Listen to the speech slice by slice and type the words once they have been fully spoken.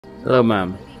Hello,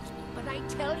 ma'am. But I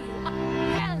tell you,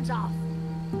 hands off.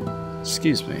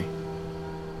 Excuse me.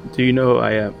 Do you know who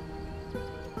I am?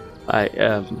 I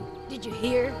am... Did you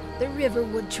hear? The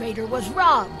Riverwood trader was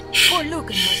robbed. Poor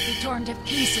Lucan must be torn to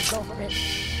pieces over it.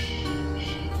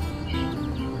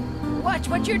 Watch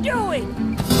what you're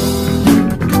doing!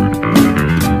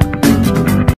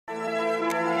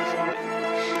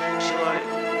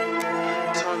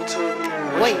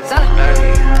 Wait, son.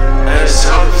 Hey,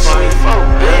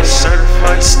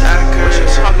 certified stacker. What you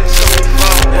talking to me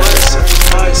for? What?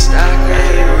 Certified stacker.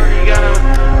 Hey, where you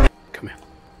gotta... Come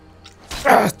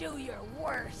here. Do your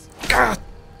worst. God.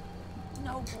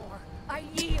 No more. I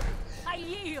yield. I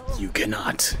yield. You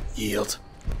cannot yield.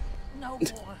 No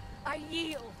more. I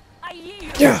yield. I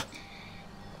yield. Yeah.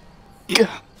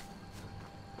 Yeah.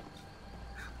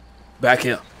 Back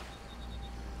here.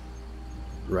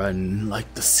 Run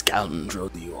like the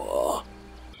scoundrel you are.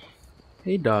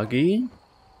 Hey, doggy.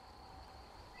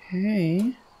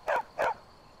 Hey.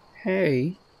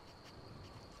 Hey.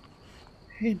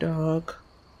 Hey, dog.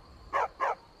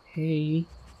 Hey.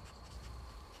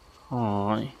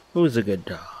 Aw, who's a good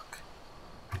dog?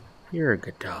 You're a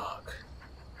good dog.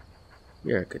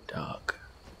 You're a good dog.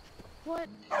 What?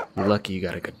 You're lucky you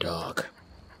got a good dog.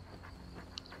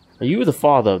 Are you the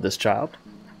father of this child?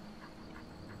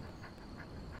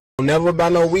 Never buy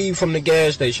no weed from the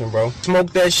gas station, bro.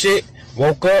 Smoked that shit,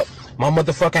 woke up, my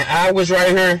motherfucking eye was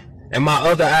right here, and my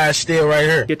other eye's still right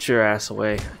here. Get your ass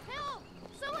away. Help!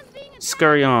 Someone's being attacked.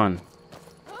 Scurry on.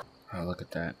 Oh, look at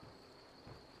that.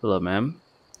 Hello, ma'am.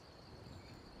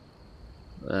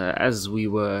 As we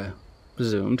were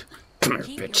presumed. Come here,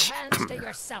 Keep bitch. your hands to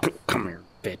yourself. Come here,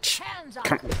 bitch. Hands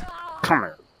Come, off. come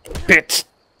here, bitch.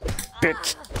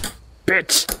 Bitch.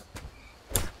 Bitch.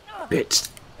 Bitch.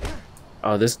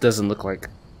 Oh, this doesn't look like...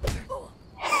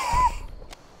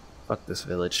 Fuck this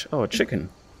village. Oh, a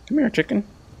chicken. Come here, chicken.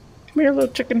 Come here,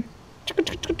 little chicken.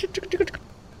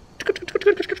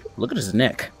 Look at his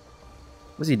neck.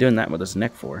 What's he doing that with his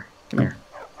neck for? Come here.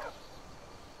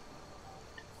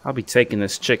 I'll be taking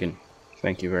this chicken.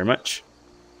 Thank you very much.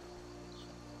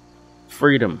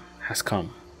 Freedom has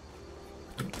come.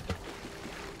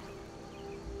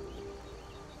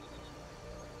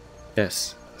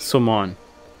 Yes, swim on.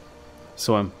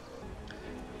 Swim.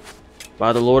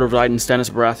 By the Lord of Light and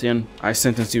Stannis Baratheon, I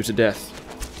sentence you to death.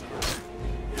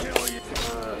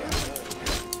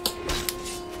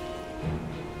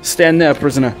 Stand there,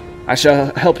 prisoner. I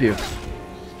shall help you.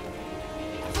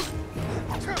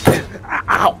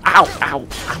 Ow, ow, ow, ow.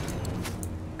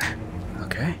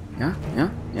 Okay, yeah.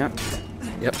 Yep.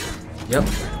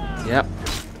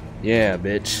 Yeah,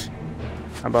 bitch.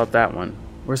 How about that one?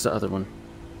 Where's the other one?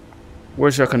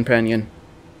 Where's your companion?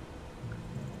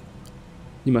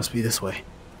 You must be this way.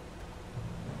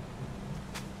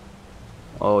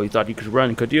 Oh, you thought you could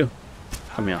run, could you?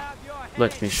 Come here.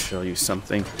 Let me show you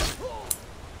something.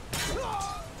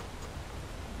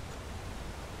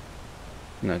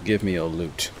 Now give me your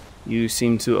loot. You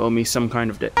seem to owe me some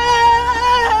kind of debt.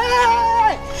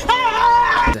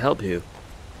 To help you.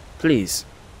 Please.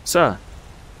 Sir.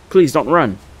 Please don't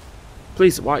run.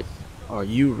 Please, why are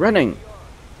you running?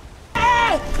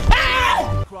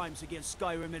 Crimes against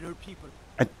Skyrim and her people.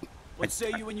 What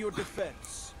say you in your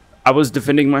defense? I was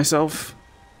defending myself.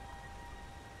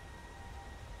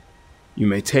 You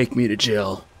may take me to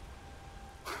jail.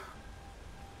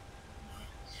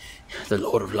 The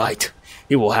Lord of Light,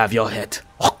 he will have your head.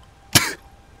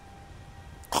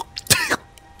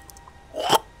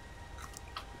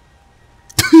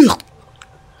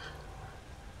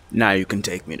 Now you can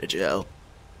take me to jail.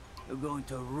 You're going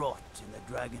to rot in the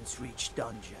Dragon's Reach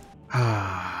dungeon.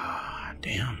 Ah,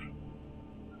 damn.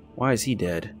 Why is he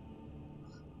dead?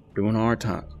 Doing a hard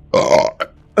time.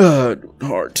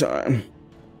 Hard time.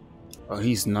 Oh,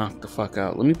 he's knocked the fuck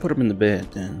out. Let me put him in the bed,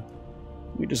 then.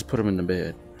 Let me just put him in the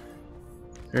bed.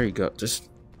 There you go. Just...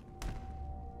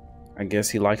 I guess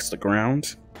he likes the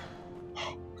ground.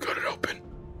 Oh, got it open.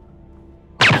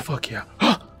 Oh, fuck yeah.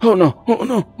 Oh, no. Oh,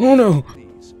 no. Oh, no.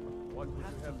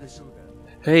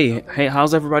 Hey,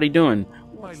 how's everybody doing?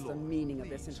 What's the meaning of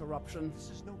this interruption?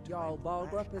 Jarl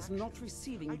Balgrup is not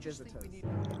receiving visitors.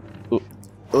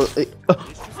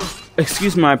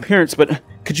 Excuse my appearance, but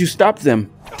could you stop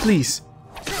them, please?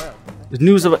 The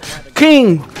news of a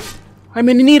king. I'm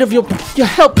in need of your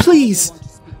help, please.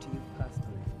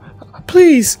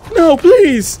 Please, no,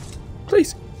 please,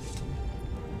 please.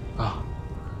 Oh,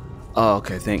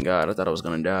 okay. Thank God. I thought I was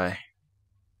gonna die.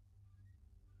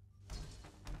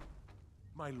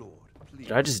 My lord, please.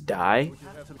 Did I just die?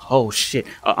 Oh shit.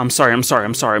 I'm sorry.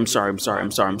 Skyrim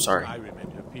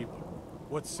and her people.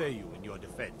 What say you in your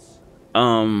defense?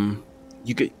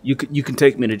 you can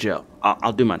take me to jail.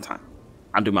 I'll do my time.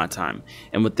 I'll do my time.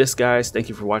 And with this, guys, thank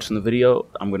you for watching the video.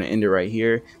 I'm going to end it right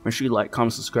here. Make sure you like,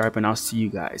 comment, subscribe, and I'll see you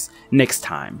guys next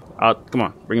time. Come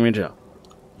on, bring me to jail.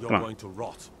 You're going to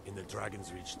rot in the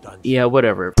Dragon's Reach dungeon. Yeah,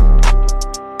 whatever.